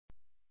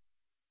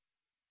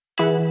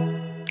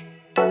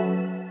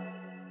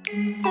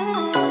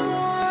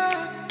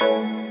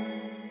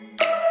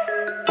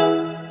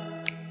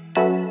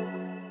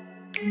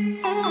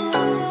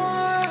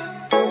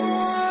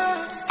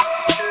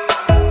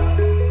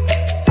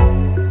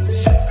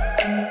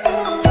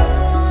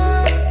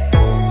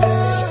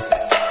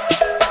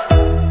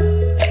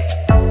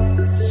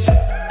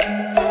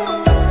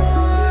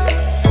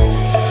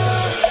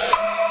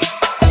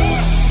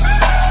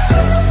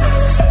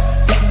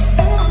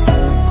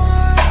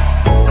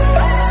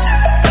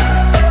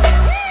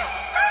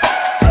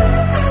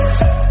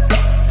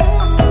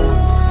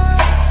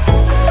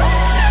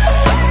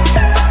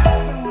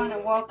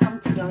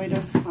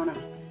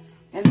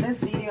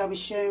I'll be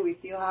sharing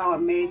with you how I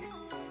make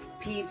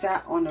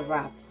pizza on a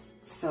wrap.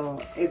 So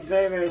it's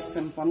very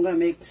simple. I'm going to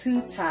make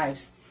two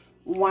types,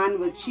 one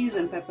with cheese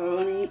and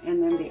pepperoni,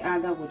 and then the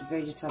other with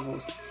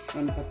vegetables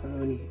and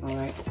pepperoni. All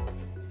right,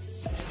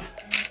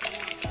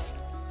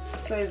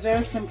 so it's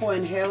very simple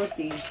and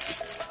healthy.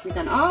 You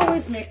can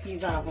always make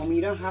pizza at home.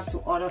 You don't have to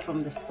order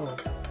from the store.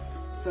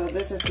 So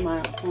this is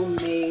my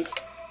homemade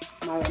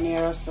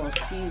marinara sauce,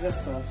 pizza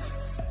sauce.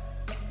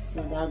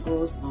 So that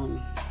goes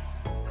on.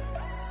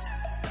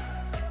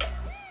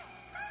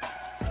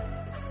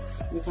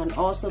 You can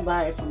also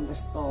buy it from the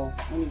store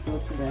when you go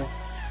to the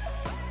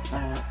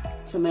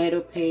tomato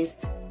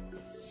paste,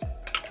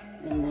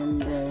 and then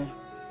the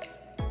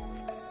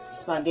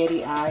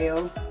spaghetti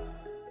aisle,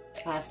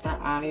 pasta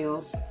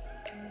aisle.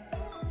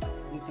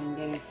 You can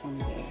get it from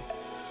there.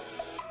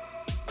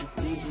 It's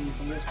easy. You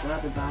can just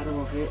grab a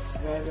bottle of it.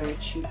 Very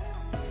cheap.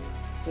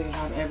 So you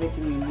have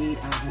everything you need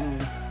at home.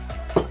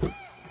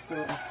 So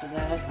after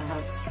that, I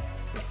have.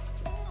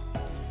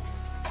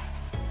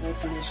 Make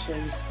sure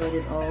you spread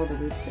it all the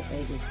way to the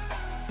edges.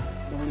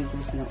 Then when it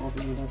goes in the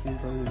oven, it doesn't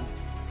burn.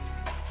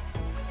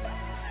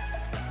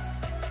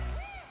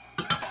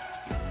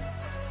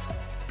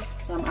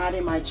 So I'm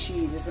adding my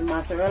cheese. It's a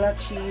mozzarella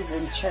cheese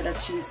and cheddar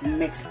cheese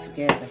mixed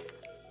together.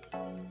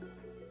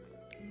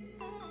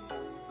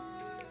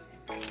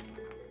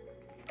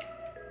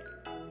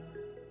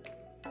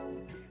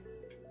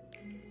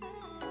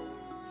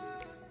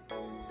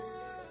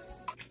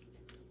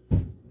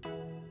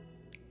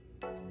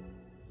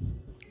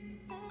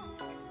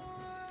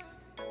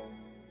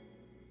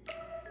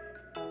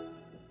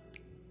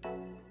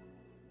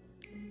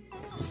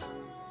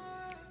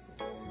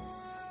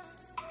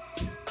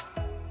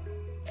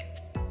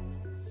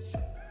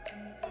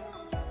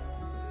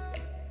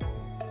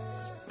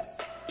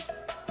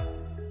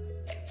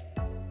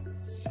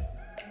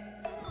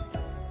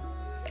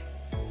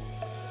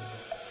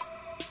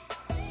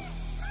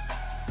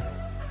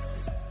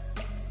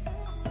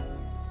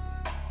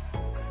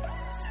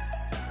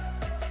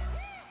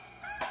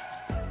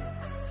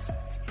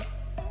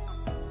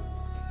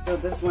 So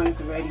this one is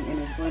ready and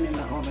it's going in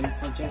the oven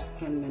for just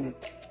 10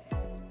 minutes.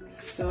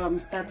 So I'm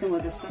starting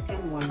with the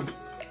second one.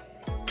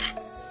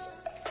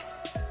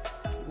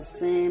 The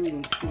same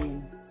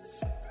routine.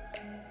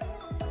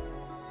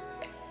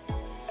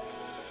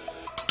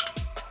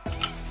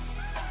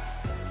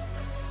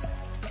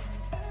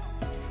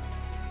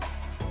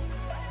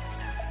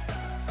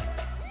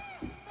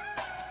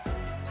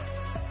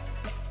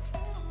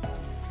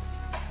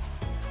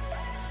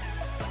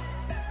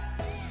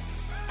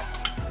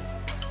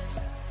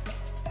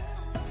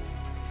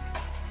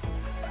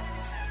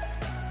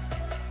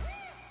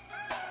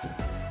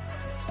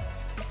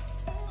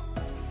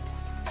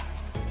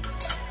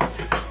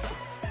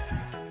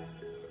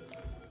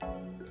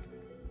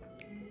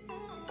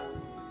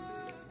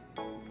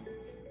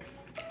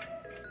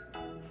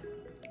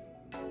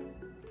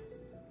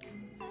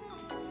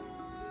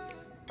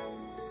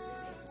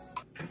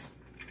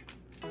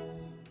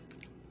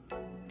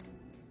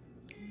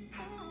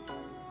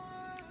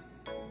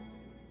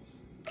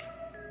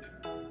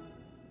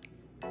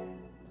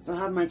 So I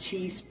have my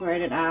cheese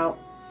spread it out.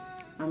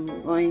 I'm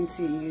going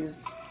to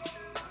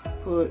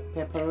put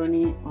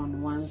pepperoni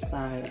on one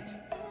side,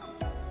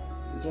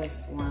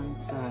 just one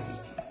side.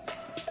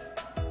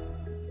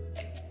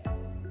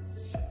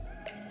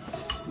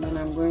 And then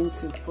I'm going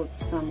to put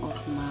some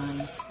of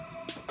mine.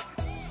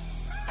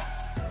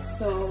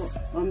 So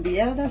on the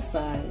other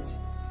side,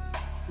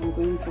 I'm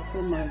going to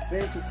put my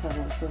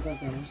vegetables over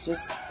there. It's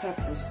just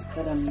peppers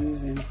that I'm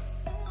using.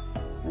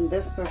 And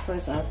these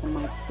peppers are for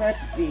my prep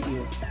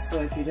video.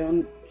 So if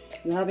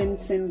you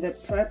haven't seen the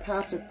prep, how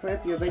to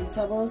prep your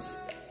vegetables,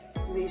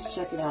 please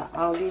check it out.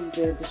 I'll leave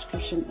the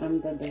description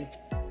under the,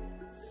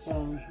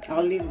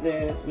 I'll leave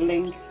the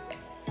link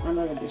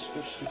under the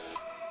description.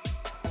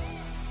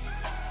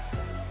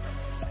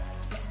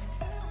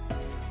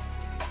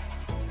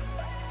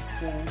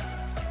 So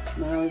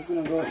now it's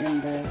gonna go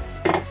in the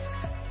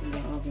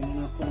oven, and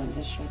I'll put an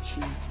extra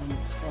cheese on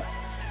top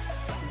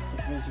of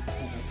the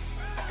vegetables.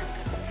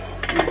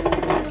 It's going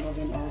to go in the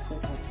oven also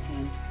for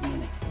 10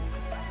 minutes.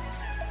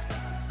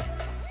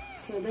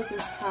 So this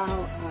is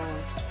how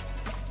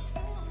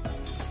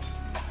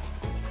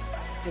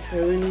the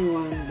pepperoni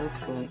one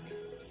looks like.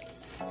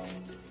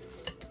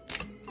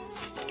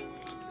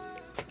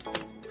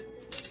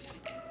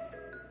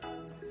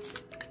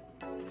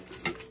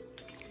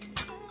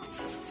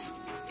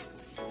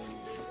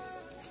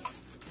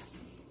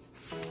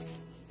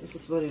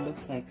 is what it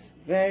looks like. It's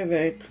very,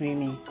 very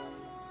creamy,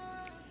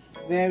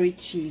 very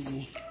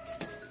cheesy.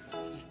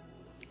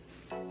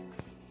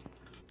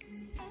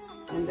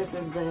 And this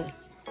is the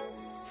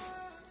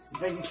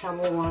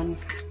vegetable one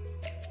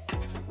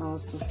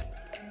also.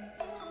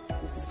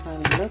 This is how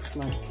it looks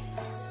like.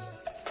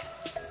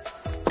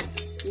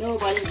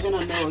 Nobody's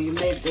gonna know you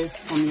made this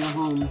from your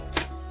home.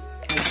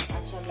 It's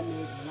actually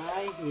made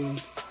right here.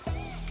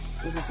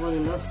 This is what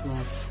it looks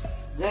like.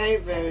 Very,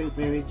 very,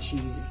 very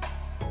cheesy.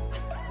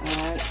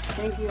 Alright,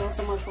 thank you all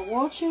so much for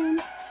watching.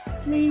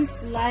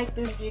 Please like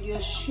this video,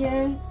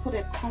 share, put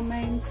a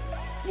comment,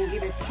 and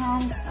give a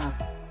thumbs up.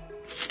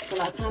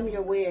 Till I come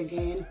your way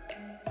again.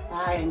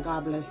 Bye and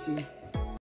God bless you.